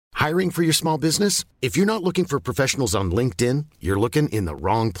Hiring for your small business? If you're not looking for professionals on LinkedIn, you're looking in the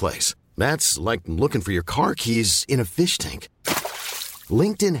wrong place. That's like looking for your car keys in a fish tank.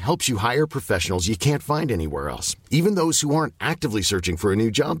 LinkedIn helps you hire professionals you can't find anywhere else, even those who aren't actively searching for a new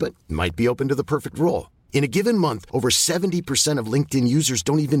job but might be open to the perfect role. In a given month, over 70% of LinkedIn users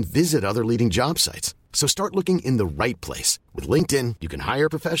don't even visit other leading job sites. So start looking in the right place. With LinkedIn, you can hire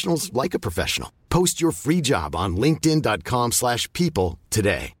professionals like a professional. Post your free job on linkedin.com/people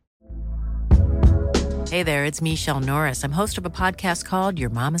today. Hey there, it's Michelle Norris. I'm host of a podcast called Your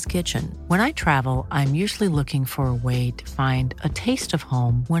Mama's Kitchen. When I travel, I'm usually looking for a way to find a taste of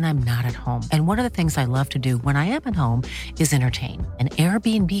home when I'm not at home. And one of the things I love to do when I am at home is entertain. And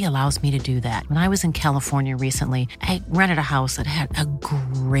Airbnb allows me to do that. When I was in California recently, I rented a house that had a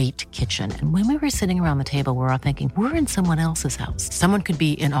great kitchen. And when we were sitting around the table, we're all thinking, we're in someone else's house. Someone could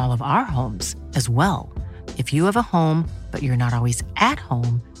be in all of our homes as well. If you have a home, but you're not always at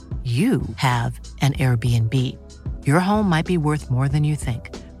home, you have an Airbnb. Your home might be worth more than you think.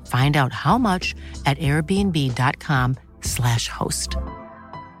 Find out how much at airbnb.com/host.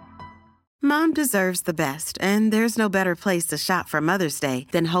 Mom deserves the best, and there's no better place to shop for Mother's Day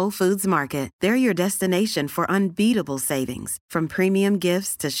than Whole Foods Market. They're your destination for unbeatable savings, from premium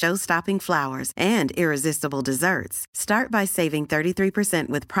gifts to show-stopping flowers and irresistible desserts. Start by saving 33%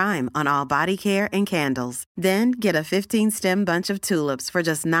 with Prime on all body care and candles. Then get a 15-stem bunch of tulips for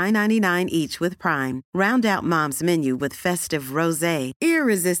just $9.99 each with Prime. Round out Mom's menu with festive rosé,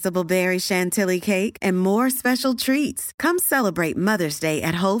 irresistible berry chantilly cake, and more special treats. Come celebrate Mother's Day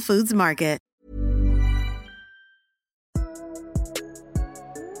at Whole Foods Market.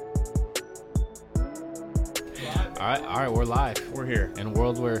 All right, we're live. We're here. In a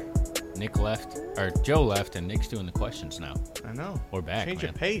world where Joe left, and Nick's doing the questions now. I know. We're back, Change man.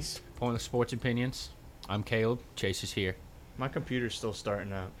 of pace. Point of sports opinions. I'm Caleb. Chase is here. My computer's still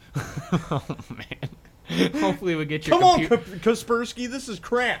starting out. Oh, man. Hopefully we get your Come on, Kaspersky, this is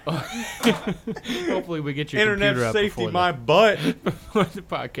crap. Hopefully we get your Internet computer up safety, before my butt. before the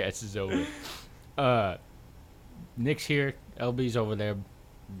podcast is over. Nick's here. LB's over there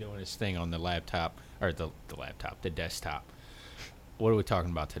doing his thing on the laptop. Or the desktop. What are we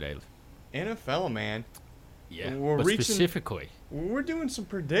talking about today? NFL, man. Yeah, We're specifically. We're doing some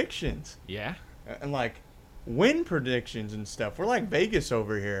predictions. Yeah? And, win predictions and stuff. We're like Vegas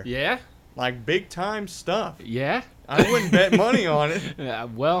over here. Yeah? Like, big-time stuff. Yeah? I wouldn't bet money on it.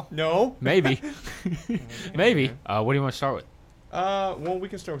 Well, No? maybe. Maybe. What do you want to start with? Well, we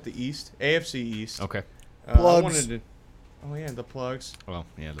can start with the East. AFC East. Okay. Plugs. Oh, yeah, the plugs. Well,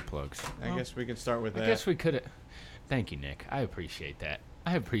 yeah, the plugs. I guess we can start with that. I guess we could have. Thank you, Nick. I appreciate that.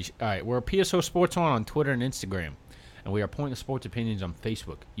 All right, we're PSO Sports on Twitter and Instagram. And we are Point of Sports Opinions on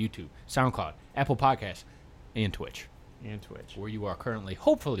Facebook, YouTube, SoundCloud, Apple Podcasts, and Twitch. Where you are currently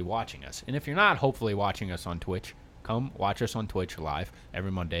hopefully watching us. And if you're not hopefully watching us on Twitch, come watch us on Twitch live every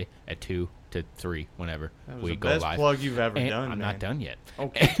Monday at 2 to 3, whenever we go live. That was the best plug you've ever done, I'm not done yet.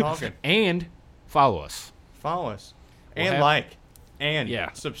 Okay, talking. And follow us. Follow us. We'll And have- like. And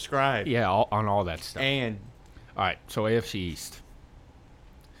subscribe. Yeah, on all that stuff. And all right, so AFC East.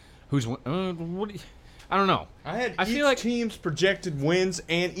 Who's what? I don't know. I feel like team's projected wins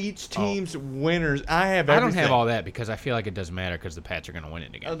and each team's winners. I have everything. I don't have all that because I feel like it doesn't matter because the Pats are going to win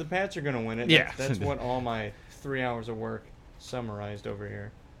it again. Oh, the Pats are going to win it. Yeah. That's what all my 3 hours of work summarized over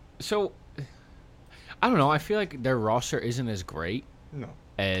here. So, I don't know. I feel like their roster isn't as great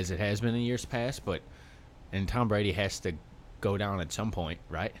as it has been in years past, and Tom Brady has to go down at some point,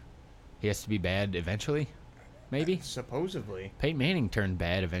 right? He has to be bad eventually, maybe? Supposedly. Peyton Manning turned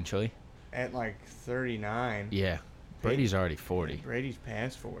bad eventually. At 39. Yeah. Brady's already 40. Brady's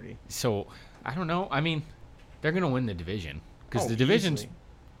past 40. So, I don't know. I mean, they're going to win the division because the division's easily.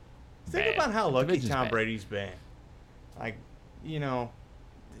 bad. Think about how lucky Tom bad. Brady's been.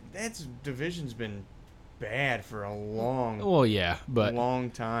 That division's been bad for a long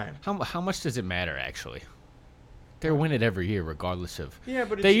time. How much does it matter, actually? They win it every year, regardless of. Yeah,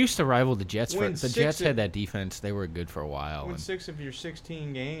 but they used to rival the Jets. The Jets had that defense; they were good for a while. When 6 of your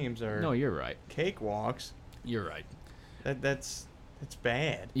 16 games are you're right. Cakewalks. You're right. That's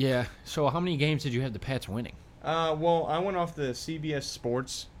bad. Yeah. So how many games did you have the Pats winning? Well, I went off the CBS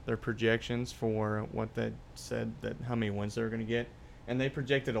Sports, their projections for what they said that how many wins they were going to get, and they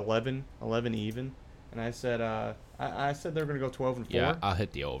projected 11 even, and I said I said they were going to go 12-4. Yeah, I'll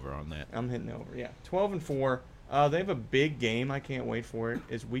hit the over on that. I'm hitting the over. Yeah, 12-4. They have a big game. I can't wait for it.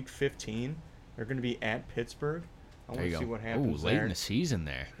 It's Week 15. They're going to be at Pittsburgh. I want to see what happens late in the season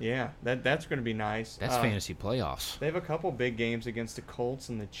there. Yeah, that's going to be nice. That's fantasy playoffs. They have a couple big games against the Colts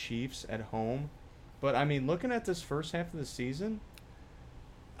and the Chiefs at home. But, I mean, looking at this first half of the season,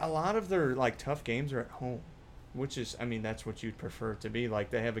 a lot of their like tough games are at home, which is, I mean, that's what you'd prefer it to be. Like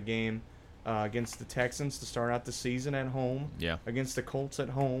they have a game against the Texans to start out the season at home. Yeah. Against the Colts at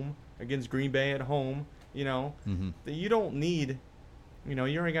home. Against Green Bay at home. You know, you don't need, you know,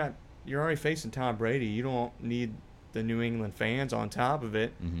 you're already facing Tom Brady. You don't need the New England fans on top of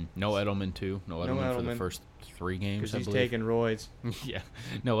it. No Edelman too. No Edelman for the first 3 games. Because he's taking roids. Yeah.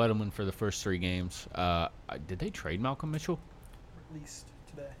 No Edelman for the first 3 games. Did they trade Malcolm Mitchell? Released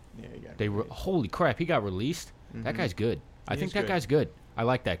today. Yeah, he got holy crap, he got released. That guy's good. I think that guy's good. I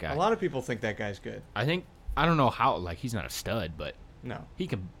like that guy. A lot of people think that guy's good. I don't know how. Like he's not a stud, but no, he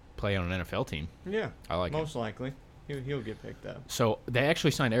can play on an NFL team. Yeah, I like most likely. He'll get picked up. So they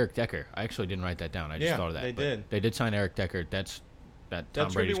actually signed Eric Decker. I actually didn't write that down. I just thought of that. They did. They did sign Eric Decker. That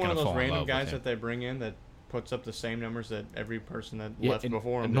Tom Brady's going to fall in love with him. That's one of those random guys that they bring in that puts up the same numbers that every person that left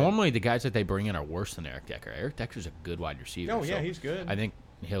before him. Normally, the guys that they bring in are worse than Eric Decker. Eric Decker's a good wide receiver. Oh yeah, he's good. I think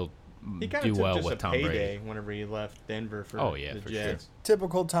he'll He kind do of took well just with a Tom payday Brady. whenever he left Denver for the for Jets. sure.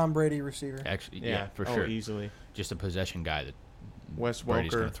 Typical Tom Brady receiver. Actually, yeah, for oh, sure. easily. Just a possession guy that Wes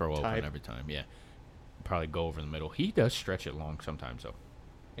Brady's going Welker to throw type. open every time. Yeah, probably go over the middle. He does stretch it long sometimes, though.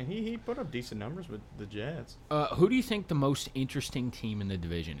 And he put up decent numbers with the Jets. Who do you think the most interesting team in the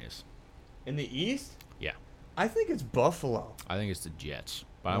division is? In the East? Yeah. I think it's Buffalo. I think it's the Jets.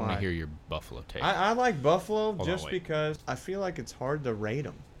 But I want to hear your Buffalo take. I like Buffalo Hold just on, because I feel like it's hard to rate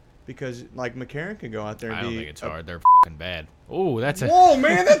them. Because, like, McCarron could go out there and I be... don't think it's hard. They're fucking bad. Oh, that's a... Whoa,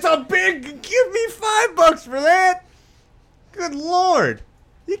 man, that's a big... Give me $5 for that! Good Lord.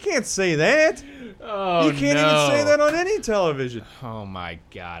 You can't say that. Oh, you can't even say that on any television. Oh, my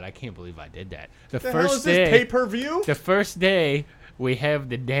God. I can't believe I did that. The hell is this, pay-per-view? The first day we have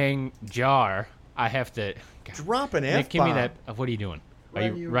the dang jar, I have to... God. Drop an F-bomb. Nick, give me that... What are you doing? Are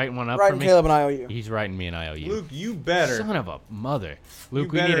you writing one up for me? Caleb an IOU. He's writing me an IOU. Luke, you better. Son of a mother.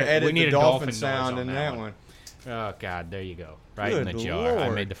 Luke, you better edit we need the a dolphin sound in that one. Oh, God, there you go. Right in the Good jar. I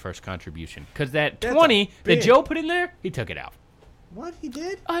Lord. made the first contribution. Because that That's 20 that big- Joe put in there, he took it out. What? He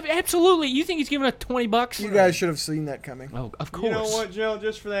did? Absolutely. You think he's giving us $20? You guys should have seen that coming. Oh, of course. You know what, Joe?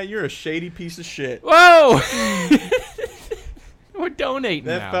 Just for that, you're a shady piece of shit. Whoa! We're donating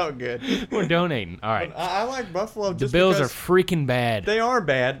That now. felt good. We're donating. All right. But I like Buffalo The just Bills are because freaking bad. they are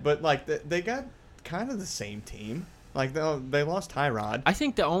bad, but like they got kind of the same team. Like they lost Tyrod. I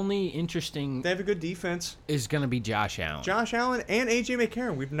think the only interesting They have a good defense. is going to be Josh Allen. Josh Allen and A.J.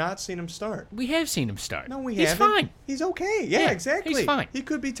 McCarron. We've not seen him start. We have seen him start. No, we he's haven't. Fine. He's okay. Yeah, exactly. He's fine. He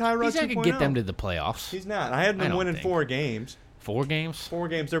could be Tyrod He's not 2.0. going to get them to the playoffs. He's not. I had I them don't winning think. 4 games. 4 games? 4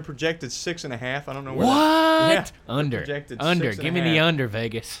 games. They're projected 6.5. I don't know where. What? Yeah, Under. projected Under. 6.5. Give me the under,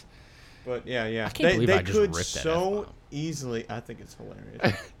 Vegas. But yeah. I can't believe they I just could ripped that so F-bomb. easily. I think it's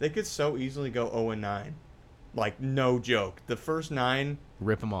hilarious. They could so easily go 0-9. Like no joke. The first 9.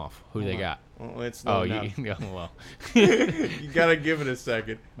 Rip them off. Who they got? Well, it's Oh, loading you up. well. You gotta give it a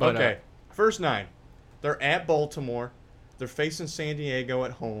second. But, Okay, first 9. They're at Baltimore. They're facing San Diego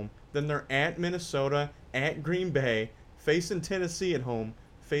at home. Then they're at Minnesota, at Green Bay, facing Tennessee at home,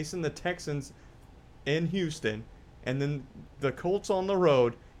 facing the Texans in Houston, and then the Colts on the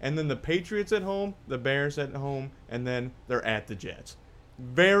road, and then the Patriots at home, the Bears at home, and then they're at the Jets.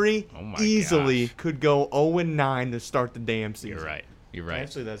 Very Oh my easily gosh. could go 0-9 to start the damn season. You're right. You're right.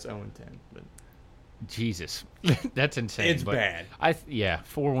 Actually, that's 0-10, but Jesus. That's insane. It's but bad.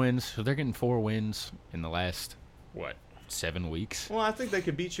 4 wins. So they're getting 4 wins in the last, 7 weeks? Well, I think they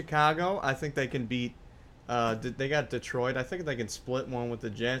could beat Chicago. I think they can beat. They got Detroit. I think they can split one with the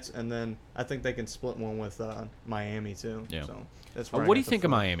Jets, and then I think they can split one with Miami too. Yeah. So that's where I What do got you think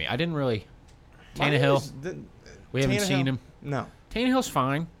of the Miami? I didn't really. Miami's Tannehill. We haven't seen him. No. Tannehill's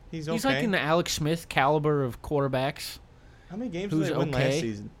fine. He's He's like okay. in the Alex Smith caliber of quarterbacks. How many games Who's did they win last okay?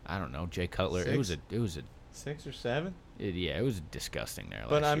 season? I don't know. Jay Cutler. 6? It was a 6 or 7. it was disgusting there.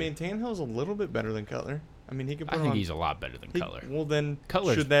 But last I year. mean, Tannehill's a little bit better than Cutler. I mean, he can. Put I think on, he's a lot better than Cutler. Well, then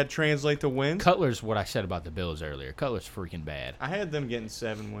Cutler's- should that translate to wins? Cutler's what I said about the Bills earlier. Cutler's freaking bad. I had them getting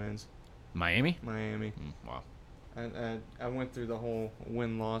 7 wins. Miami? Miami. Wow. I went through the whole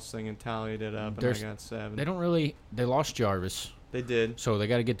win-loss thing and tallied it up, and There's- I got 7. They don't really. They lost Jarvis, They did. so they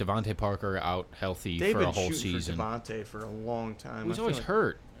got to get Devontae Parker out healthy They've for been a whole shooting season. for Devontae for a long time. He's I feel always like-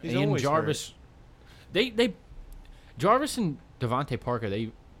 hurt. He's and always Jarvis, they Jarvis and Devontae Parker,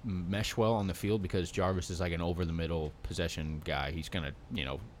 they mesh well on the field because Jarvis is like an over the middle possession guy. He's gonna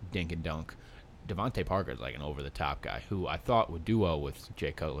dink and dunk. Devontae Parker is like an over the top guy who I thought would do well with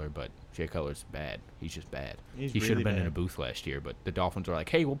Jay Cutler, but Jay Cutler's bad. He's just bad. He's He should have really been in bad. a booth last year, but the Dolphins were like,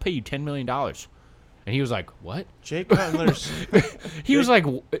 "Hey, we'll pay you $10 million," And he was like, what? Jay Cutler's He was like,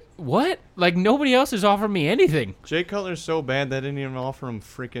 what? Like, nobody else has offered me anything. Jay Cutler's so bad they didn't even offer him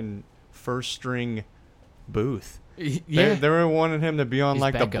freaking first string Booth. Yeah. They were wanting him to be on His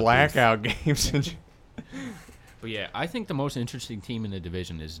like the backup blackout games. But yeah, I think the most interesting team in the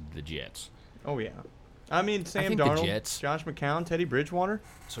division is the Jets. Oh yeah, I mean Sam think the Darnold, Jets- Josh McCown, Teddy Bridgewater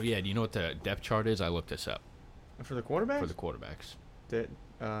So yeah, do you know what the depth chart is? I looked this up for the quarterbacks. for the quarterbacks.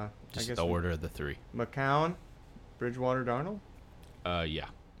 I Just guess the order of the three. McCown, Bridgewater, Darnold. Yeah,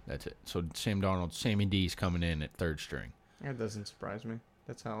 that's it. So Sam Darnold, Sammy D's coming in at third string. That doesn't surprise me.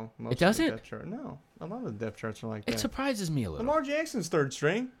 That's how most doesn't? of the depth chart. No, a lot of the depth charts are like It that. surprises me a little. Lamar Jackson's third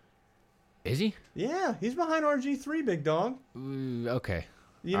string. Is he? Yeah, he's behind RG3, big dog. Okay.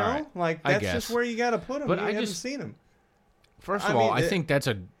 You All know, right. like I that's guess. just where you got to put him. But you I haven't just- seen him. First I of all, mean, I think that's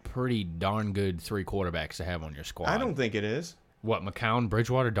a pretty darn good three quarterbacks to have on your squad. I don't think it is. What, McCown,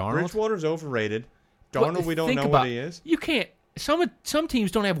 Bridgewater, Darnold? Bridgewater's overrated. But Darnold, we don't think know about- what he is. You can't. Some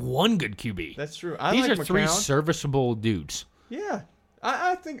teams don't have one good QB. That's true. I These like are three McCown. serviceable dudes. Yeah,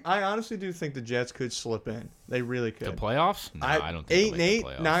 I honestly do think the Jets could slip in. They really could. The playoffs? No, I don't think 8 they'll make and 8, the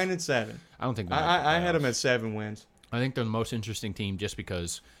playoffs. 9 and 7. I don't think they'll make the I had them playoffs. at 7 wins. I think they're the most interesting team just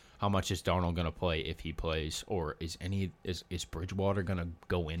because how much is Darnold going to play if he plays, or is Bridgewater going to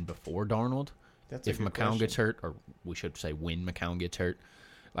go in before Darnold That's a if good McCown question. gets hurt, or we should say when McCown gets hurt?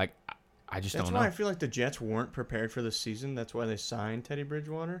 Like, I just That's don't why know. I feel like the Jets weren't prepared for the season. That's why they signed Teddy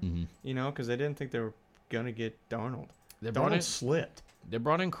Bridgewater. Mhm. You know, because they didn't think they were gonna get Darnold. They brought Darnold in slipped. they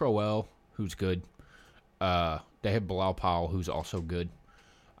brought in Crowell, who's good. They have Bilal Powell, who's also good.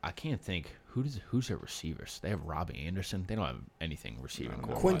 I can't think who's their receivers. They have Robbie Anderson. They don't have anything receiving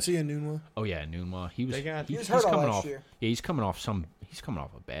core. Quincy Enunwa. Oh yeah, Nunwa. He was. They got- He was hurt all coming last off. year. Yeah, he's coming off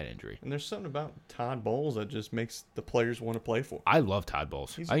a bad injury. And there's something about Todd Bowles that just makes the players want to play for. I love Todd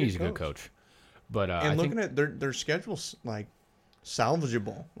Bowles. He's a I think good he's a good coach. coach. But I And think looking at their schedule's like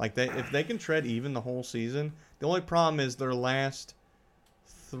salvageable. Like if they can tread even the whole season, the only problem is their last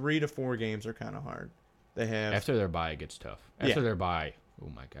 3 to 4 games are kind of hard. They have after their bye, it gets tough. After Yeah. their bye, oh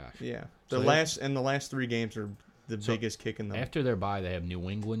my gosh. yeah. So The they- last 3 games are the So, biggest kick in the After their bye, they have New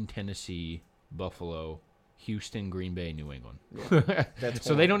England, Tennessee, Buffalo, Houston, Green Bay, New England. That's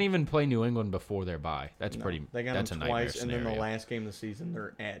So they horrible. don't even play New England before their bye. That's No, pretty. They got that's them a nightmare twice, and scenario. then the last game of the season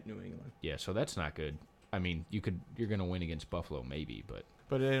they're at New England. Yeah, so that's not good. I mean, you're gonna win against Buffalo maybe, but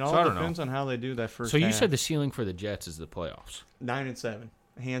But it So all I don't know. depends on how they do that first. so you half. said the ceiling for the Jets is the playoffs. 9 and 7,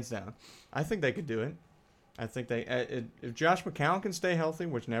 hands down. I think they could do it. I think they if Josh McCown can stay healthy,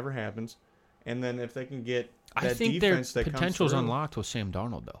 which never happens, and then if they can get that I think their defense that potential's comes through. unlocked with Sam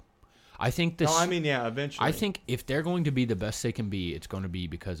Darnold though. I think this. No, I mean yeah, eventually. I think if they're going to be the best they can be, it's going to be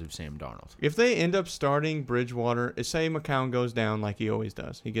because of Sam Darnold. if they end up starting Bridgewater, say McCown goes down like he always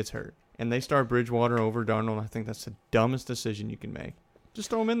does, he gets hurt, and they start Bridgewater over Darnold, I think that's the dumbest decision you can make. Just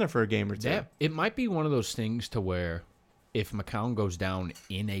throw him in there for a game or two. That it might be one of those things to where if McCown goes down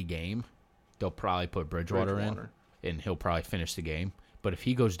in a game, they'll probably put Bridgewater in, and he'll probably finish the game. But if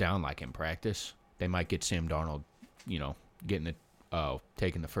he goes down like in practice, they might get Sam Darnold, getting it,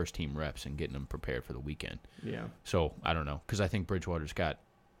 taking the first team reps and getting them prepared for the weekend. Yeah. So I don't know, because I think Bridgewater's got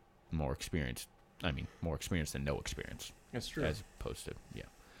more experience. I mean, more experience than no experience, That's true. as opposed to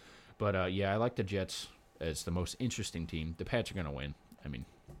But I like the Jets as the most interesting team. The Pats are going to win. I mean,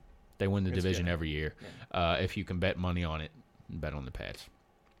 they win the It's division good. every year. If you can bet money on it, bet on the Pats.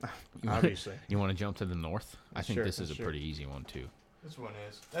 Obviously. You want to jump to the North? I think Sure, this is a sure. pretty easy one too. This one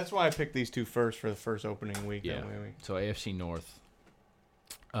is. That's why I picked these two first for the first opening week. Yeah. That way So AFC North,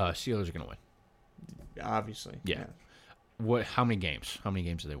 Steelers are going to win. obviously. Yeah. What? How many games? How many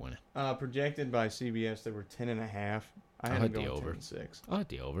games are they winning? Projected by CBS, they were 10.5. I I'll had hit them the going over. 10-6. I'll hit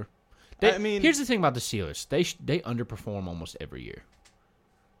the over. I mean- here's the thing about the Steelers. They underperform almost every year.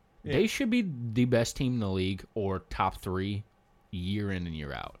 Yeah. They should be the best team in the league or top 3 year in and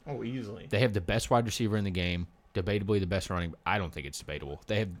year out. Oh, easily. They have the best wide receiver in the game, debatably the best running. I don't think it's debatable.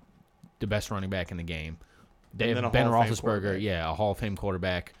 They have the best running back in the game. They And then have a Ben Hall of Fame Roethlisberger, quarterback. a Hall of Fame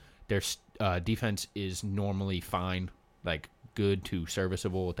quarterback. Their defense is normally fine, like good to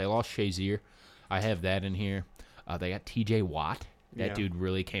serviceable. They lost Shazier. I have that in here. They got T.J. Watt. That Yeah. dude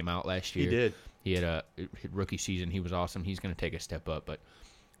really came out last year. He did. He had a rookie season. He was awesome. He's going to take a step up, but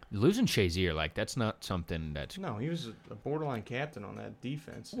losing Shazier, like that's not something that's. No, he was a borderline captain on that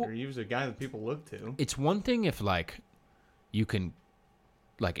defense. Or he was a guy that people look to. It's one thing if like you can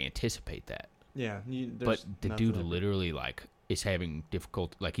like anticipate that, Yeah. but the dude literally like is having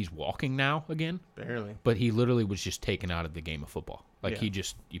difficult. Like he's walking now again, Barely. but he literally was just taken out of the game of football. Like Yeah.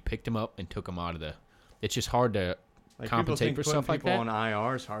 you picked him up and took him out of the. It's just hard to Like compensate people for think stuff like putting that. people on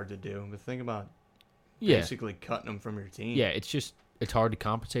IR is hard to do, but think about basically cutting them from your team. Yeah, it's hard to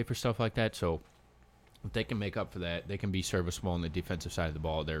compensate for stuff like that. So if they can make up for that, they can be serviceable on the defensive side of the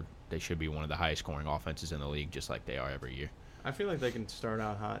ball. They should be one of the highest scoring offenses in the league, just like they are every year. I feel like they can start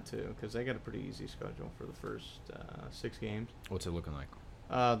out hot too, because they got a pretty easy schedule for the first 6 games. What's it looking like?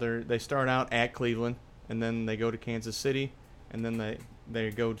 They start out at Cleveland, and then they go to Kansas City, and then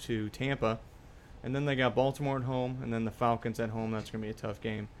they go to Tampa, and then they got Baltimore at home, and then the Falcons at home. That's going to be a tough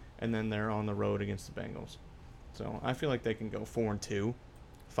game, and then they're on the road against the Bengals. So I feel like they can go 4-2,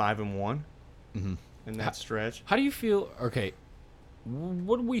 5-1 Mm-hmm. in that stretch. How do you feel? Okay,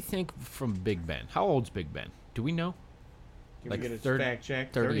 what do we think from Big Ben? How old's Big Ben? Do we know? Can Like we get a 30, fact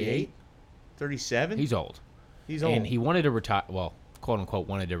check? 38? 37? He's old. He's old. And he wanted to retire. Well, quote unquote,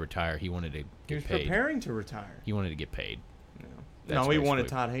 wanted to retire. He wanted to He get was paid. preparing to retire. He wanted to get paid. No, That's he wanted basically-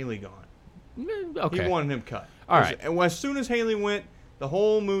 Todd Haley gone. Okay. He wanted him cut. All right. And as soon as Haley went, the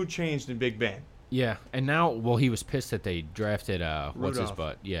whole mood changed in Big Ben. Yeah, and now, well, he was pissed that they drafted, what's his Rudolph.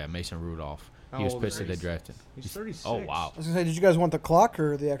 butt? Yeah, Mason Rudolph. How He was old is pissed that he? they drafted. He's 36. Oh, wow. I was gonna say, did you guys want the clock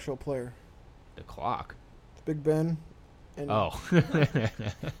or the actual player? The clock. Big Ben. And Oh.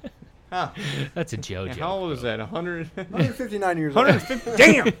 Huh. That's a JoJo. And how old is that? 100? 159 years old. 150?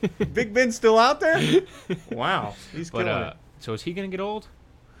 Damn! Big Ben's still out there? Wow. He's But, killing it. so is he going to get old?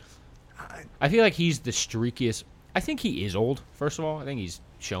 I feel like he's the streakiest. I think he is old, first of all. I think he's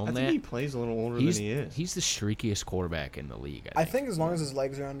shown I that. think he plays a little older he's, than he is. He's the streakiest quarterback in the league, I think as long as his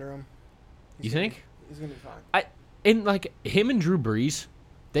legs are under him. You think? He's going to be fine. And like him and Drew Brees,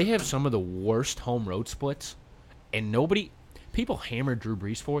 they have some of the worst home road splits, and people hammer Drew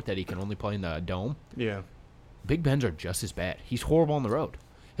Brees for it that he can only play in the dome. Yeah. Big Ben's are just as bad. He's horrible on the road.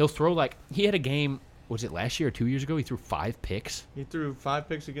 He'll throw he had a game. Was it last year or 2 years ago? He threw 5 picks. He threw 5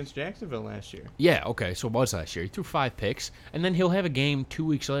 picks against Jacksonville last year. Yeah, okay, so it was last year. He threw 5 picks, and then he'll have a game 2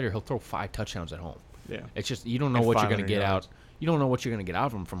 weeks later. He'll throw 5 touchdowns at home. Yeah. It's just you don't know And what you're going to 500 get yards. out. You don't know what you're going to get out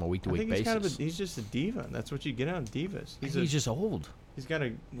of him from a week to I week think basis. he's just a diva. That's what you get out of divas. He's just old. He's got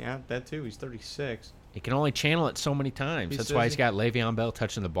that too. He's 36. He can only channel it so many times. He That's says why he's he- got Le'Veon Bell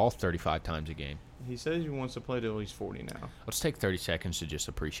touching the ball 35 times a game. He says he wants to play till he's 40 now. Let's take 30 seconds to just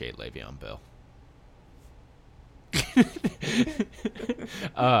appreciate Le'Veon Bell.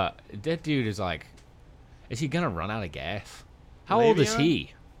 That dude is he gonna run out of gas? How old is Le'Veon?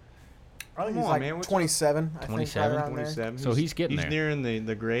 he? I think Come he's on, like man, what's 27. I think, 27? right around there. 27. So he's getting he's there. nearing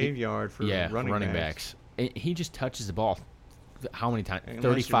the graveyard for running backs. He just touches the ball. How many times? Unless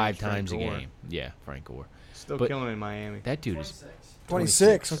you're 35 Frank times a Gore. game. Yeah, Frank Gore. Still But killing in Miami. That dude is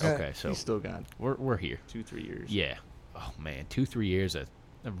 26. Okay. Okay, so He's still got we're here. 2-3 years. Yeah. Oh man, 2-3 years of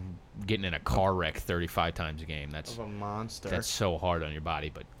getting in a car wreck 35 times a game. That's Of a monster. That's so hard on your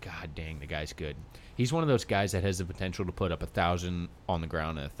body, but god dang, the guy's good. He's one of those guys that has the potential to put up 1,000 on the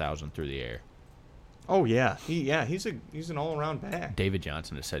ground and 1,000 through the air. Oh yeah. He's an all-around back. David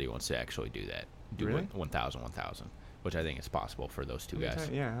Johnson has said he wants to actually do that. Do Really? 1,000, which I think is possible for those two guys.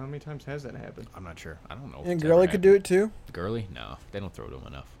 How many times has that happened? I'm not sure. I don't know. if And it's Gurley ever could do it too. happened. Gurley? No, they don't throw to him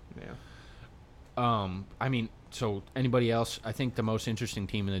enough. Yeah. I mean, so anybody else? I think the most interesting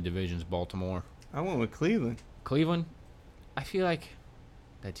team in the division is Baltimore. I went with Cleveland. Cleveland, I feel like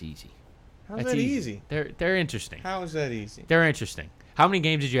that's easy. How's That's that easy? They're interesting. How is that easy? They're interesting. How many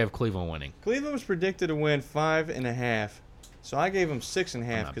games did you have Cleveland winning? Cleveland was predicted to win 5.5, so I gave them 6.5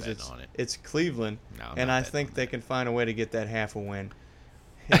 not because betting on it. it's Cleveland, No, I'm and not I betting think on they can find a way to get that half a win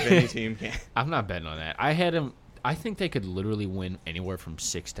if any team can. I'm not betting on that. I had them. I think they could literally win anywhere from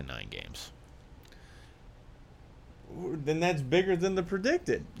 6 to 9 games. Then that's bigger than the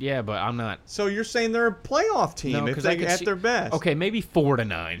predicted. Yeah, but I'm not. So you're saying they're a playoff team No, if 'cause they I could at see- their best? Okay, maybe 4 to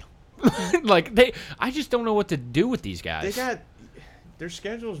 9. I just don't know what to do with these guys. Their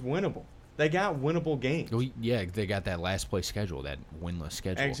schedule's winnable. They got winnable games. Well, yeah, they got that last place schedule, that winless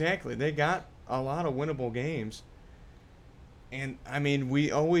schedule. Exactly. They got a lot of winnable games. And, I mean,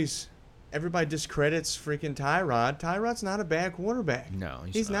 everybody discredits freaking Tyrod. Tyrod's not a bad quarterback. No,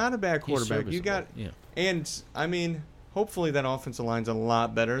 he's not a bad He's quarterback. serviceable. And, I mean, hopefully that offensive line's a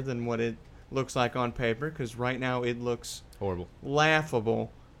lot better than what it looks like on paper, because right now it looks horrible.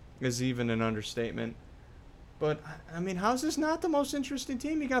 laughable is even an understatement. But, I mean, how's this not the most interesting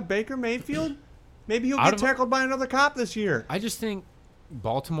team? You got Baker Mayfield. Maybe he'll get tackled by another cop this year. I just think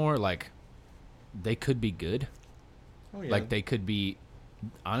Baltimore, they could be good. Oh, yeah. They could be,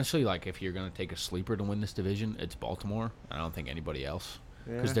 honestly, if you're going to take a sleeper to win this division, it's Baltimore. I don't think anybody else.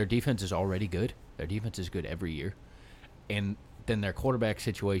 Because Yeah. their defense is already good. Their defense is good every year. And then their quarterback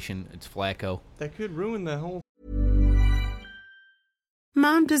situation, it's Flacco. That could ruin the whole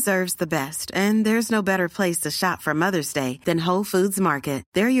Mom deserves the best, and there's no better place to shop for Mother's Day than Whole Foods Market.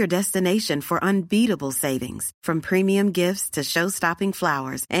 They're your destination for unbeatable savings, from premium gifts to show-stopping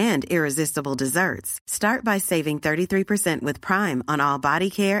flowers and irresistible desserts. Start by saving 33% with Prime on all body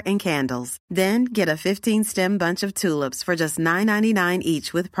care and candles. Then get a 15-stem bunch of tulips for just $9.99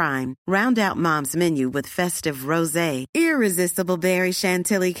 each with Prime. Round out Mom's menu with festive rosé, irresistible berry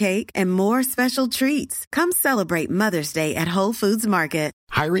chantilly cake, and more special treats. Come celebrate Mother's Day at Whole Foods Market.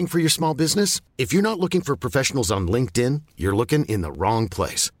 Hiring for your small business? If you're not looking for professionals on LinkedIn, you're looking in the wrong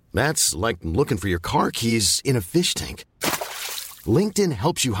place. That's like looking for your car keys in a fish tank. LinkedIn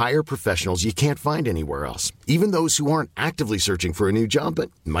helps you hire professionals you can't find anywhere else, even those who aren't actively searching for a new job but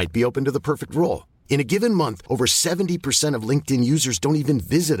might be open to the perfect role. In a given month, over 70% of LinkedIn users don't even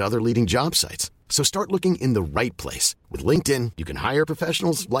visit other leading job sites. So start looking in the right place. With LinkedIn, you can hire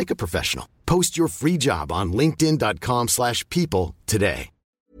professionals like a professional. Post your free job on linkedin.com/people today.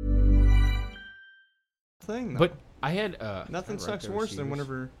 But I had nothing sucks worse than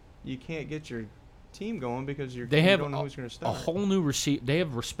whenever you can't get your team going because you don't know who's going to start. A whole new They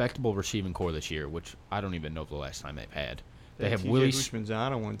have respectable receiving core this year, which I don't even know the last time they've had. They have Willie Bushman's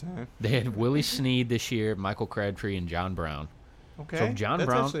one time. They had Willie Snead this year, Michael Crabtree, and John Brown. Okay, so John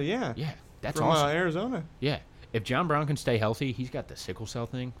Brown, actually, yeah, that's from awesome. Arizona. Yeah, if John Brown can stay healthy, he's got the sickle cell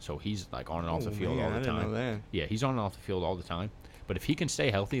thing, so he's like on and off the field all the time. I didn't know that. Yeah, he's on and off the field all the time. But if he can stay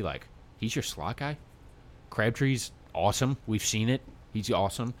healthy, like he's your slot guy. Crabtree's awesome. We've seen it. He's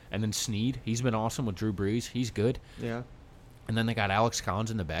awesome. And then Snead, he's been awesome with Drew Brees. He's good. Yeah. And then they got Alex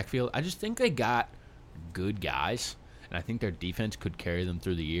Collins in the backfield. I just think they got good guys, and I think their defense could carry them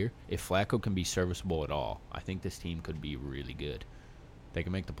through the year. If Flacco can be serviceable at all, I think this team could be really good. They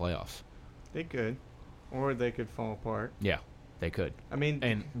can make the playoffs. They could. Or they could fall apart. Yeah, they could. I mean...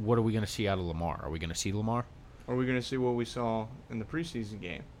 And what are we going to see out of Lamar? Are we going to see Lamar? Or are we going to see what we saw in the preseason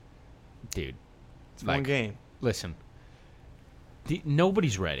game? Dude. It's one game. Listen.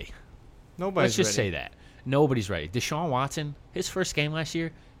 Nobody's ready. Nobody's ready. Let's just say that. Nobody's ready. Deshaun Watson, his first game last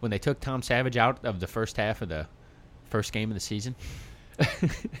year, when they took Tom Savage out of the first half of the first game of the season,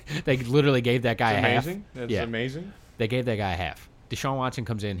 they literally gave that guy a half. That's amazing. They gave that guy a half. Deshaun Watson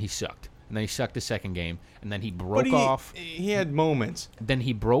comes in, he sucked. And then he sucked the second game, and then he broke off. He had moments. Then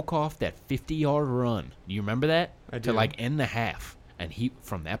he broke off that 50-yard run. Do you remember that? I do. To end the half. And he,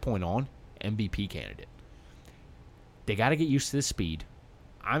 from that point on, MVP candidate. They got to get used to the speed.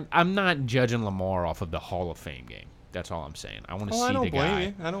 I'm not judging Lamar off of the Hall of Fame game. That's all I'm saying. I want to see the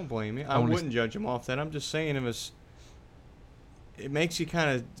guy. I don't blame you. I wouldn't judge him off that. I'm just saying it makes you kind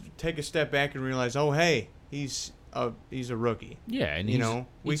of take a step back and realize, oh, hey, he's a rookie. Yeah, and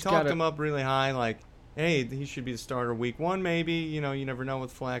we talked him up really high, like, hey, he should be the starter week one, maybe. You never know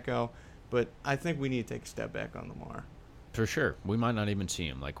with Flacco, but I think we need to take a step back on Lamar. For sure, we might not even see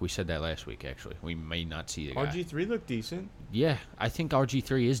him. Like we said that last week. Actually, we may not see the guy. RG3 looked decent. Yeah, I think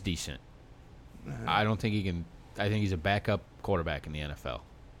RG3 is decent. I don't think he can. I think he's a backup quarterback in the NFL.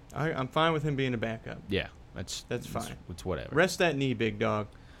 I'm fine with him being a backup. Yeah, that's fine. It's whatever. Rest that knee, big dog.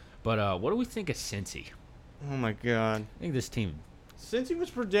 But what do we think of Cincy? Oh my God! I think this team. Cincy was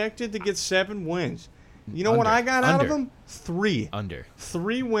projected to get 7 wins. You know what I got out of them? 3.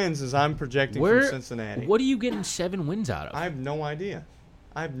 3 wins as I'm projecting from Cincinnati. What are you getting 7 wins out of? I have no idea.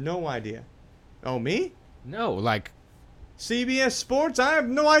 Oh, me? No, like CBS Sports? I have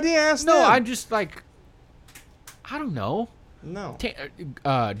no idea. Ask them. I'm just I don't know. No.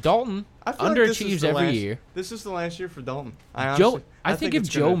 Dalton underachieves every year. This is the last year for Dalton. I think if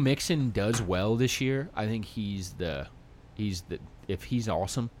Joe Mixon does well this year, I think if he's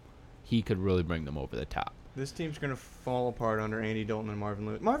awesome, he could really bring them over the top. This team's going to fall apart under Andy Dalton and Marvin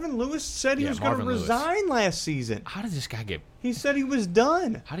Lewis. Marvin Lewis said he was going to resign last season. How did this guy get... He said he was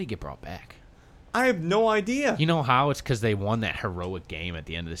done. How did he get brought back? I have no idea. You know how? It's because they won that heroic game at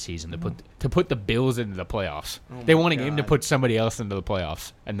the end of the season to put the Bills into the playoffs. They won a game to put somebody else into the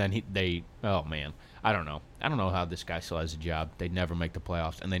playoffs. And then oh, man. I don't know. I don't know how this guy still has a job. They never make the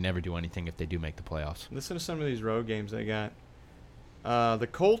playoffs, and they never do anything if they do make the playoffs. Listen to some of these road games they got. The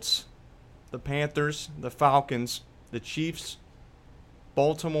Colts, the Panthers, the Falcons, the Chiefs,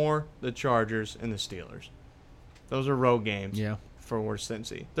 Baltimore, the Chargers, and the Steelers. Those are road games for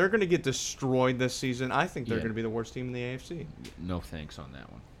Cincy. They're going to get destroyed this season. I think they're going to be the worst team in the AFC. No thanks on that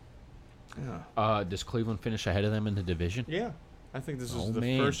one. Yeah. Does Cleveland finish ahead of them in the division? Yeah. I think this is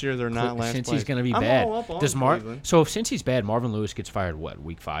the first year they're not last place. Cincy's going to be bad. All up on Cleveland. So if Cincy's bad, Marvin Lewis gets fired,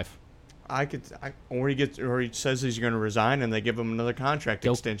 week 5? Or he says he's going to resign and they give him another contract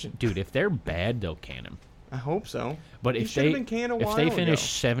extension. Dude, if they're bad, they'll can him. I hope so. But He if should have they been canned a if while they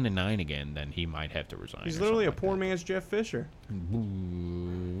finish ago. 7-9 again, then he might have to resign. He's or literally a something poor like man's Jeff Fisher. that.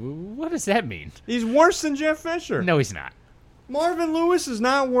 Ooh, what does that mean? He's worse than Jeff Fisher. No, he's not. Marvin Lewis is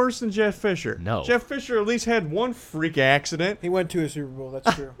not worse than Jeff Fisher. No. Jeff Fisher at least had one freak accident. He went to a Super Bowl.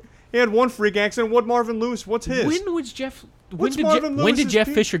 That's true. He had one freak accident. What Marvin Lewis? What's his? When was Jeff? What's When Marvin did Lewis's Jeff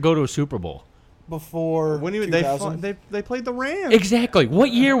peak? Fisher go to a Super Bowl? Before When they 2000. they played the Rams. Exactly.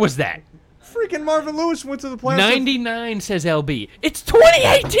 What year was that? Freaking Marvin Lewis went to the playoffs. 99 says LB. It's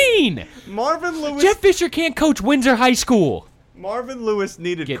 2018. Marvin Lewis. Jeff Fisher can't coach Windsor High School. Marvin Lewis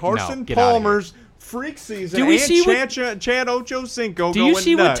needed Get Carson outta here. Palmer's freak season Do we and see what- Chad Ochocinco Do going you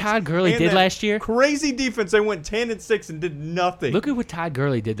see what nuts. Todd Gurley And did that last year? Crazy defense. They went 10-6 and did nothing. Look at what Todd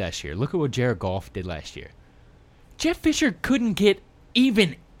Gurley did last year. Look at what Jared Goff did last year. Jeff Fisher couldn't get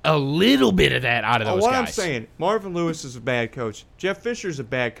even a little bit of that out of those what guys. I'm saying, Marvin Lewis is a bad coach. Jeff Fisher's a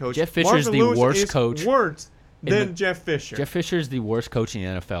bad coach. Jeff Fisher's Marvin the Lewis worst is coach worse in than the- Jeff Fisher. Jeff Fisher is the worst coach in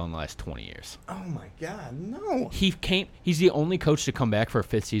the NFL in the last 20 years. Oh my God, no. He's the only coach to come back for a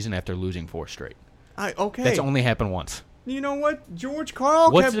fifth season after losing 4 straight. Okay. That's only happened once. You know what? George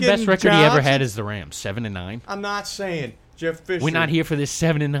Karl What's kept the best getting record he ever jobs. had as the Rams? 7-9. I'm not saying Jeff Fisher. We're not here for this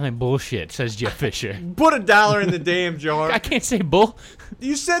 7-9 bullshit, says Jeff Fisher. Put $1 in the damn jar. I can't say bull.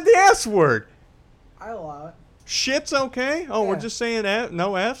 You said the S word. I allow it. Shit's okay? Oh, we're Yeah. just saying F,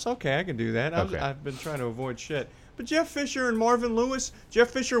 no F's? Okay, I can do that. Okay. I've been trying to avoid shit. But Jeff Fisher and Marvin Lewis, Jeff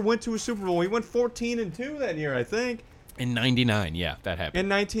Fisher went to a Super Bowl. He went 14-2 that year, I think. In 99, yeah, that happened. In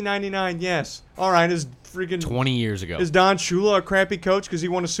 1999, yes. All right, is freaking 20 years ago. Is Don Shula a crappy coach because he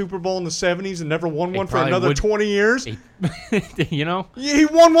won a Super Bowl in the 70s and never won He one for probably another would- 20 years? You know? Yeah, he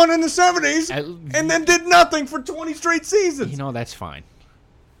won one in the 70s At- and then did nothing for 20 straight seasons. You know, that's fine.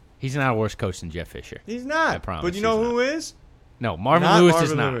 He's not a worse coach than Jeff Fisher. He's not. I promise But you know he's who is? No, Marvin Not Lewis is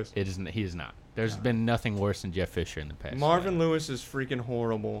Marvin not. Lewis. It is. He is not. There's been nothing worse than Jeff Fisher in the past. Marvin Lewis is freaking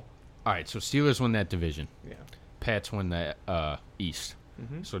horrible. All right, so Steelers win that division. Yeah. Pats win the East.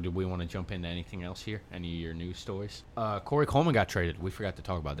 So do we want to jump into anything else here? Any of your news stories? Corey Coleman got traded. We forgot to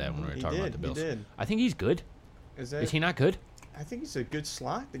talk about that when we were He talking about did, the he Bills. did. I think he's good. Is Is he not good? I think he's a good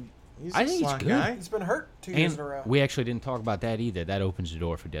slot. He's I a think he's slot good. guy. He's been hurt 2 years And in a row. we actually didn't talk about that either. That opens the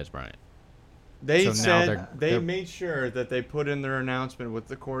door for Des Bryant. They So now said they're- made sure that they put in their announcement with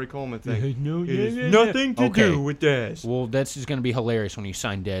the Corey Coleman thing. No, It yeah, has yeah, yeah. nothing to Okay. do with Dez. Well, that's just going to be hilarious when you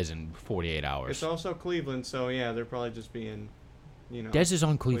sign Dez in 48 hours. It's also Cleveland, so yeah, they're probably just being, you know. Dez is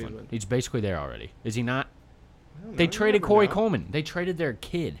on Cleveland. Cleveland. He's basically there already. Is he not? I don't They know, you traded never Corey know. Coleman. They traded their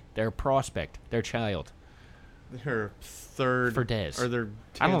kid, their prospect, their child. Their third For Dez. or their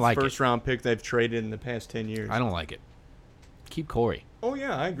I don't 10th like it. first round pick they've traded in the past 10 years. I don't like it. Keep Corey. Oh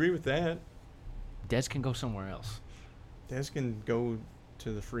yeah, I agree with that. Dez can go somewhere else. Dez can go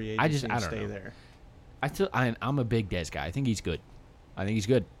to the free I agency and don't stay know. there. I'm a big Dez guy. I think he's good. I He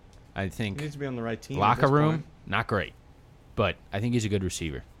think needs to be on the right team. at locker this room, point. not great. But I think he's a good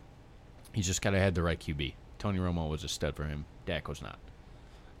receiver. He's just got to have the right QB. Tony Romo was a stud for him. Dak was not.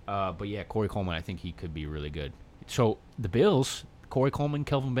 But yeah, Corey Coleman, I think he could be really good. So the Bills, Corey Coleman,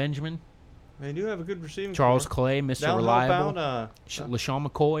 Kelvin Benjamin, They do have a good receiving Charles core. Clay, Mr. That'll Reliable, help out. LaShawn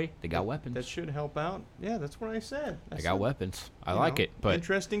McCoy. They got weapons. That should help out. Yeah, that's what I said. They got weapons. I You like know, it. But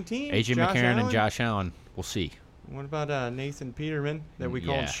interesting team. AJ Josh McCarron and Allen. Josh Allen, we'll see. What about Nathan Peterman that we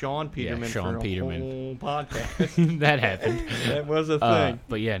Yeah. called Sean Peterman Sean for a Peterman. whole podcast? That happened. That was a thing.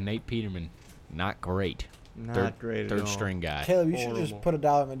 But yeah, Nate Peterman, not great. Not great at Third all. string guy. Caleb, you should Horrible. just put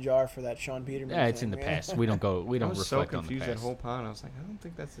 $1 in the jar for that Sean Peterman. Yeah, it's thing, in the man. past. We don't go. We I don't was so reflect on the confused that past. whole pod. I was like, I don't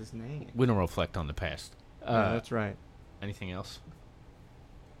think that's his name. We don't reflect on the past. Yeah, that's right. Anything else?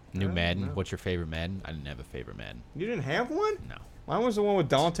 New No, Madden. no. What's your favorite Madden? I didn't have a favorite Madden. You didn't have one? No, Mine was the one with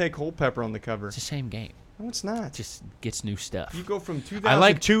Dante Culpepper on the cover. it's the same game. No, it's not. It just gets new stuff. You go from I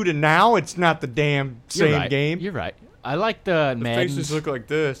like- 2002 to now, it's not the damn You're same right. game. You're right. I like the The Maddens. faces look like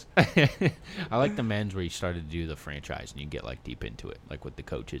this. I like the Maddens where you started to do the franchise and you get like deep into it, like with the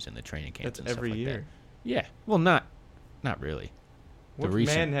coaches and the training camps That's and stuff every like year. that. Yeah. Well, not really. What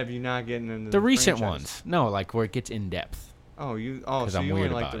recent- Madden have you not getting into The recent franchise? ones. No, like where it gets in depth. Oh, so I'm you only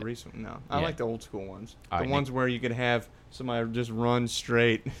weird like about the it. recent? No, I Yeah. like the old school ones. All The right, ones where you could have somebody just run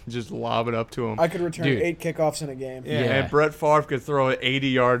straight, just lob it up to him. I could return Dude. 8 kickoffs in a game. Yeah, Yeah. and Brett Favre could throw an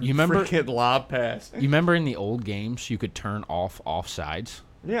 80-yard You remember- freaking lob pass. You remember in the old games you could turn off offsides?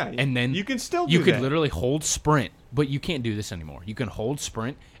 Yeah, And then you can still do you could that. literally hold sprint, but you can't do this anymore. You can hold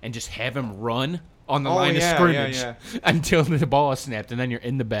sprint and just have him run on the Oh, line yeah, of scrimmage yeah, until the ball is snapped, and then you're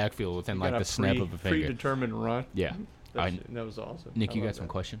in the backfield within You like got the a snap of a finger. predetermined run. Yeah. That was awesome. Nick, I you love got some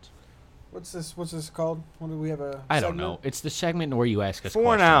that. questions? What's this called? What do we have a I don't segment? know. It's the segment where you ask us For and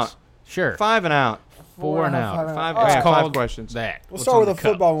questions. out. Sure. 5 and out. 4 and out. Five, All right. yeah, Called five questions. That. We'll What's start on with the a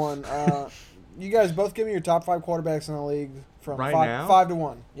cup? football one. You guys both give me your top 5 quarterbacks in the league from Right five, now? 5 to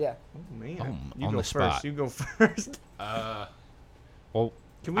 1. Yeah. Oh, man. Oh, you on go the first. spot. You go first. Well,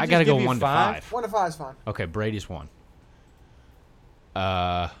 Can we I just gotta give go you 1 to five? 5. 1 to 5 is fine. Okay, Brady's 1.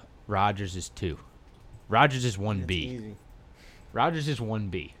 Rodgers is 2. Rodgers is 1B. Easy. Rodgers is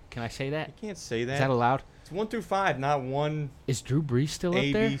 1B. Can I say that? You can't say that. Is that allowed? It's 1 through 5, not 1 Is Drew Brees still up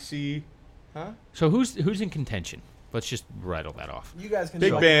A, there? B, C. Huh? So who's in contention? Let's just rattle that off. You guys can Big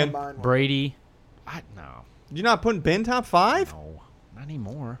do like a Ben. combined one. Brady. No. You're not putting Ben top 5? No. Not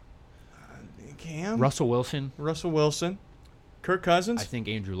anymore. Cam. Russell Wilson. Russell Wilson. Kirk Cousins. I think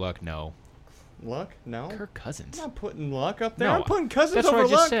Andrew Luck. No. Luck? No. Kirk Cousins. I'm not putting Luck up there. No. I'm putting Cousins That's over what I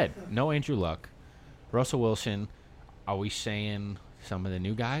just Luck. said. No Andrew Luck. Russell Wilson. Are we saying some of the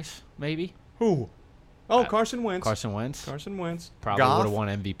new guys? Maybe. Who? Oh, Carson Wentz. Carson Wentz. Carson Wentz. Probably would Goff. have won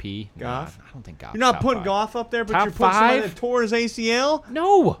MVP. Goff. Nah, I don't think Goff. You're not top putting 5. Goff up there, but Top you're putting somebody 5? that tore his ACL?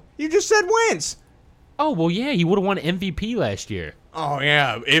 No. You just said Wentz. Oh well, yeah, he would have won MVP last year, Oh,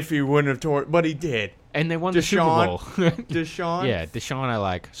 yeah, if he wouldn't have tore but he did. and they won the Deshaun. Super Bowl. Deshaun? Yeah, Deshaun I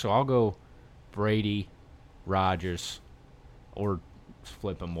like. So I'll go Brady, Rodgers, or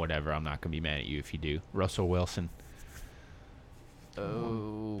flip him, whatever. I'm not going to be mad at you if you do. Russell Wilson.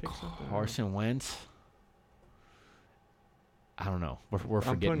 Oh, pick something Carson Wentz. I don't know. We're I'm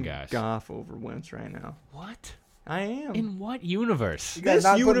forgetting putting guys. Goff over Wentz right now. What? I am. In what universe? You guys This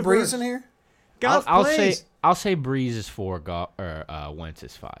not putting universe. Breeze in here? Goff I'll plays. say Breeze is 4, Wentz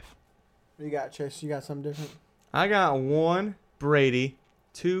is 5. What you got, Chase? You got something different? I got 1, Brady.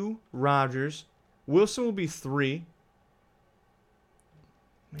 2, Rodgers. Wilson will be 3.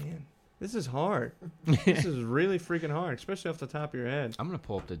 Man, this is hard. This is really freaking hard, especially off the top of your head. I'm gonna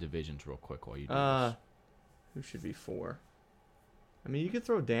pull up the divisions real quick while you do this. Who should be 4? I mean, you could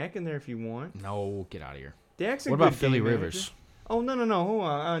throw Dak in there if you want. No, get out of here. Dak's a What good about Philly game manager. Rivers? Oh, no. Hold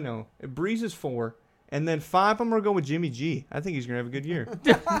on. I know. Breeze is 4. And then 5, I'm going to go with Jimmy G. I think he's going to have a good year.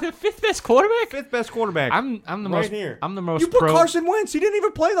 The 5th best quarterback? 5th best quarterback. I'm the right most here. I'm the most You put pro. Carson Wentz. He didn't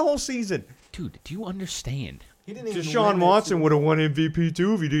even play the whole season. Dude, do you understand? He didn't even Deshaun win Watson that would have won MVP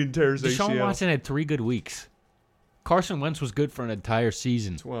too if he didn't tear his Deshaun ACL. Watson had 3 good weeks. Carson Wentz was good for an entire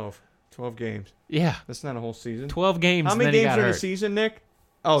season. 12 games. Yeah, That's not a whole season. 12 games. How and many then he games got are in a hurt. season, Nick?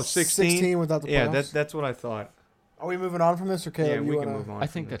 Oh, 16. 16 without the Yeah, playoffs. that's what I thought. Are we moving on from this, or Caleb? Yeah, you we can wanna... move on. I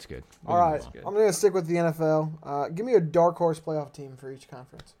from think this. that's good. All right, good. I'm going to stick with the NFL. Give me a dark horse playoff team for each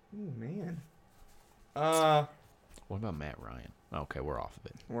conference. Oh, man. What about Matt Ryan? Okay, we're off of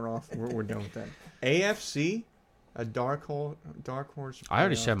it. We're off. We're done with that. AFC, a dark horse. I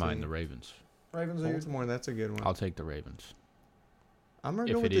already playoff said mine. team. The Ravens. Ravens are yours. Baltimore, that's a good one. I'll take the Ravens. I'm gonna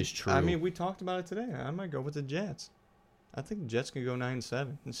if go with it the, is true. I mean, we talked about it today. I might go with the Jets. I think the Jets can go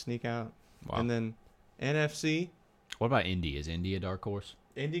 9-7 and sneak out. Wow. And then NFC, What about Indy? Is Indy a dark horse?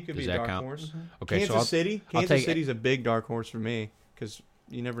 Indy could Does be a that dark count? horse. Okay, Kansas so I'll, City, I'll Kansas take- City's a big dark horse for me because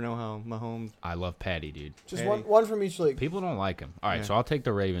you never know how Mahomes. I love Patty, dude. Just Hey. one from each league. People don't like him. All right, Yeah. so I'll take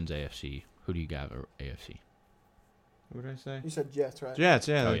the Ravens AFC. Who do you got for AFC? What did I say? You said Jets, right? Jets,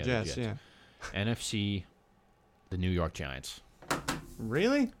 yeah, Oh, the yeah, the Jets, Jets. yeah. NFC, the New York Giants.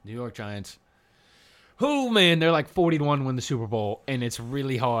 Really? New York Giants. Oh, man, they're like 40-1 to win the Super Bowl, and it's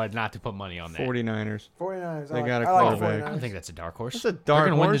really hard not to put money on that. 49ers. 49ers. They got a I like the quarterback. I don't 49ers. think that's a dark horse. That's a They're dark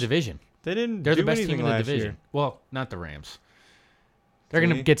going to win the horse. division. They didn't They're do the best anything team in the last division. year. Well, not the Rams. They're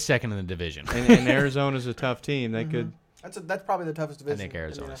going See? to get second in the division. And Arizona's a tough team. They could. That's probably the toughest I division. think in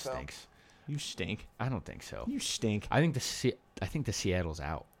Arizona the NFL. stinks. You stink. I don't think so. You stink. I think the Seattle's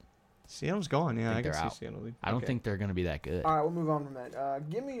out. Seattle's gone. Yeah, I I think can they're see out. Seattle. I don't Okay. think they're going to be that good. All right, we'll move on from that.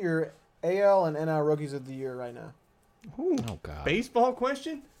 Give me your AL and NL rookies of the year right now. Ooh, Oh, God. baseball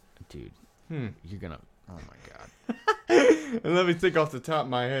question? Dude, you're going to... Oh, my God. And let me think off the top of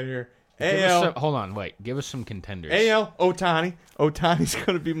my head here. Give us AL. some- hold on, wait. Give us some contenders. AL. Otani. Otani's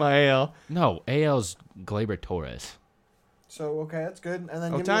going to be my AL. No, AL's Gleyber Torres. So okay, that's good. And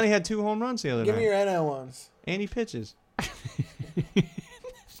then Otani had 2 home runs the other give night. me your NL ones. And he pitches.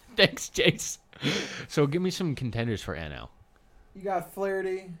 Thanks, Chase. So give me some contenders for NL. You got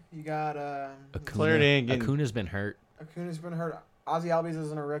Flaherty. You got Acuna. Flaherty ain't getting- Acuna's been hurt. Acuna's been hurt. Ozzy Albies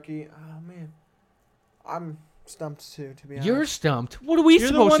isn't a rookie. Oh man, I'm stumped too. To be honest, You're stumped. What are we You're the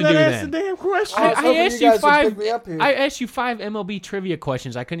supposed one to that do asked then? the damn question. I was I hoping asked you you guys would five. pick me up here. I asked you 5 MLB trivia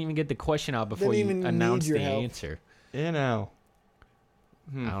questions. I couldn't even get the question out before you Didn't even announced need the your help. answer. NL.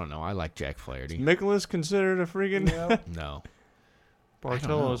 I don't know. I like Jack Flaherty. Nicholas considered a freaking. Yep. No,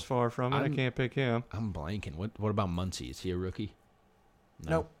 Bartolo's far from it. I I'm- can't pick him. I'm blanking. What about Muncy? Is he a rookie?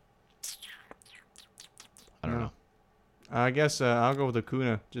 No. Nope. I don't No. know. I guess I'll go with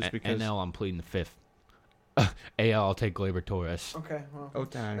Acuna just because. NL, I'm pleading the fifth. AL, I'll take Gleyber Torres. Okay. Well,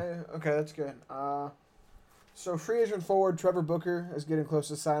 Ohtani. okay, that's good. So free agent forward Trevor Booker is getting close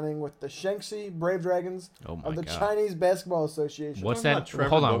to signing with the Shanxi Brave Dragons of the Chinese Basketball Association. What's Talking that? about Trevor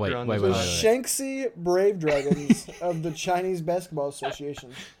Hold on, Booker on wait. this The list. Shanxi Brave Dragons of the Chinese Basketball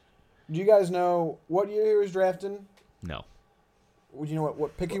Association. Do you guys know what year he was drafted? No. Would you know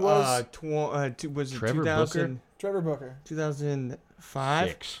what pick he was? Was it Trevor 2000, Trevor Booker. 2005?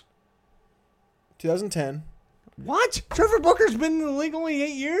 6. 2010. What? Trevor Booker's been in the league only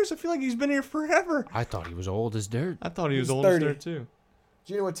 8 years? I feel like he's been here forever. I thought he was old as dirt. I thought he was He's old as 30. dirt, too.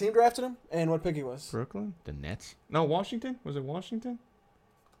 Do you know what team drafted him and what pick he was? Brooklyn? The Nets? No, Washington? Was it Washington?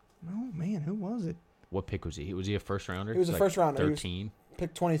 No, man, who was it? What pick was he? Was he a first rounder? He was a first rounder. He was 13.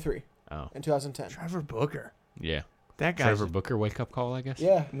 Pick 23 Oh. in 2010. Trevor Booker. Yeah. That guy's... Trevor Booker wake up call, I guess?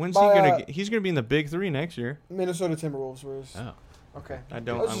 Yeah. When's By, he going to get... He's going to be in the Big Three next year. Minnesota Timberwolves was. Oh. Okay. I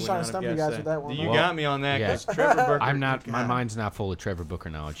don't... I was just would trying not to stump have you guessed guys with that one. You Well, got me on that yeah. because Trevor Booker... I'm not. My God. mind's not full of Trevor Booker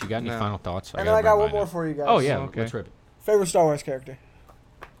knowledge. You got any No. final thoughts? And then I got one bring more mine for you guys. up. Oh yeah, Okay. let's rip it. Favorite Star Wars character?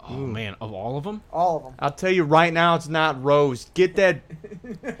 Oh man, of all of them, All of them. I'll tell you right now, it's not Rose. Get that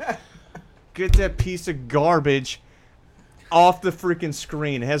piece of garbage off the freaking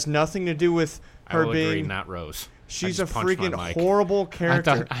screen. It has nothing to do with I her will being... agree, not Rose. She's I a just punched my freaking mic. horrible I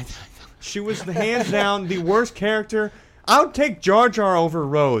character. thought. She was hands down the worst character. I would take Jar Jar over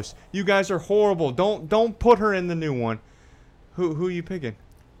Rose. You guys are horrible. Don't put her in the new one. Who you picking?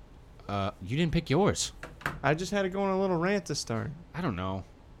 You didn't pick yours. I just had to go on a little rant to start. I don't know.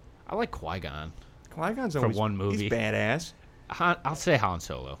 I like Qui-Gon. Qui-Gon's For always one movie. He's badass. I'll say Han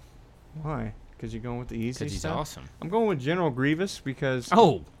Solo Why? Because you're going with the easy because he's stuff? awesome. I'm going with General Grievous because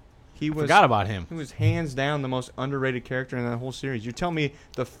Oh, he was forgot about him. He was hands down the most underrated character in that whole series. You tell me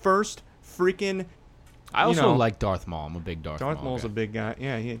the first freaking I also know, like Darth Maul. I'm a big Darth Maul Maul's guy. a big guy.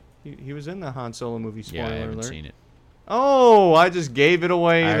 Yeah, he was in the Han Solo movie. Spoiler Yeah, I haven't alert. seen it. Oh, I just gave it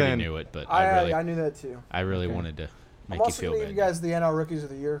away I already then. knew it, but I knew that too. I really Okay. wanted to I'm make you also feel going to bad. give you guys the NL Rookies of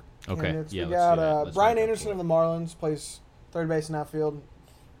the Year. Okay, candidates. yeah, We let's got do that. Let's Brian make up Anderson for of it. the Marlins, plays third base and outfield.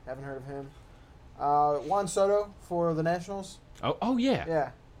 Haven't heard of him. Juan Soto for the Nationals. Oh yeah.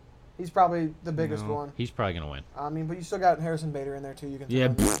 Yeah. He's probably the biggest No. one. He's probably gonna win. I mean, but you still got Harrison Bader in there too. You can Yeah.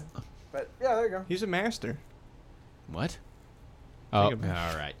 throw in there. But yeah, there you go. He's a master. What? Oh, all Think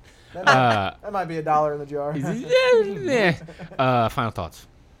about right. That might be $1 in the jar. Final thoughts.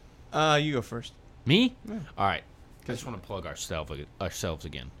 You go first. Me? Yeah. All right. I just want to plug ourselves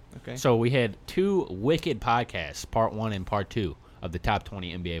again. Okay. So we had 2 wicked podcasts, part 1 and part 2, of the top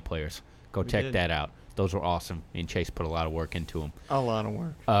 20 NBA players. Go check did. that out. Those were awesome. Me and Chase put a lot of work into them. A lot of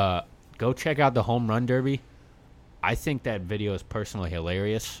work. Go check out the Home Run Derby. I think that video is personally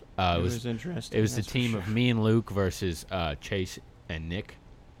hilarious. It was interesting. It was the that's for team sure. of me and Luke versus Chase and Nick,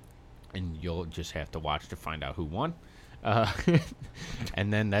 and you'll just have to watch to find out who won.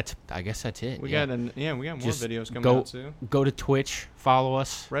 And then I guess that's it. We yeah. got more Just videos coming go, out too. Go to Twitch, follow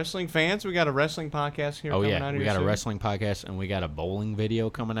us. Wrestling fans, we got a wrestling podcast here. Oh coming yeah, out we here got a soon. wrestling podcast and we got a bowling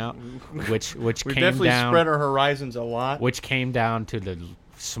video coming out, which We've came definitely down, spread our horizons a lot. which came down to the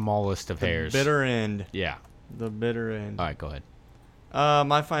smallest of the hairs. bitter end. Yeah. The bitter end. All right, go ahead.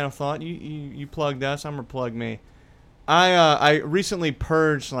 My final thought. You plugged us. I'm gonna plug me. I recently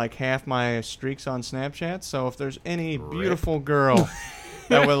purged like half my streaks on Snapchat. So if there's any beautiful girl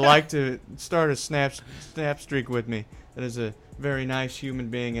that would like to start a snap streak with me, that is a very nice human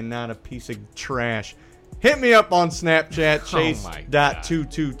being and not a piece of trash, hit me up on Snapchat,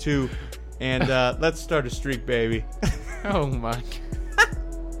 Chase.222, and let's start a streak, baby. Oh my God.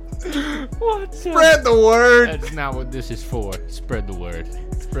 What? Spread the word. That's not what this is for. Spread the word.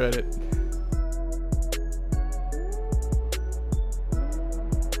 Spread it.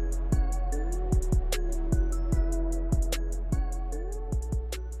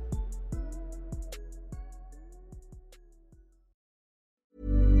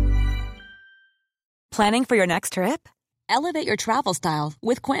 Planning for your next trip? Elevate your travel style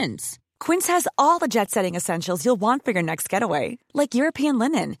with Quince. Quince has all the jet-setting essentials you'll want for your next getaway, like European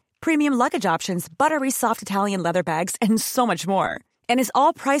linen, premium luggage options, buttery soft Italian leather bags, and so much more. And is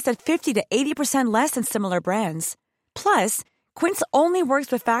all priced at 50 to 80% less than similar brands. Plus, Quince only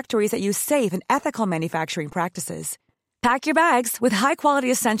works with factories that use safe and ethical manufacturing practices. Pack your bags with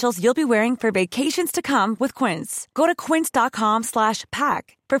high-quality essentials you'll be wearing for vacations to come with Quince. Go to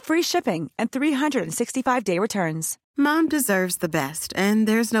quince.com/pack for free shipping and 365-day returns. Mom deserves the best, and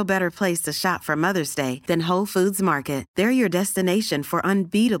there's no better place to shop for Mother's Day than Whole Foods Market. They're your destination for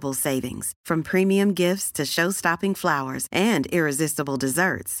unbeatable savings, from premium gifts to show-stopping flowers and irresistible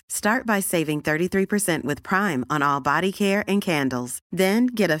desserts. Start by saving 33% with Prime on all body care and candles. Then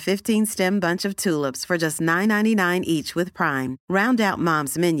get a 15-stem bunch of tulips for just $9.99 each with Prime. Round out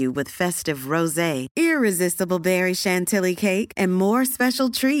Mom's menu with festive rosé, irresistible berry chantilly cake, and more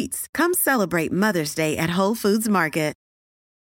special treats. Come celebrate Mother's Day at Whole Foods Market.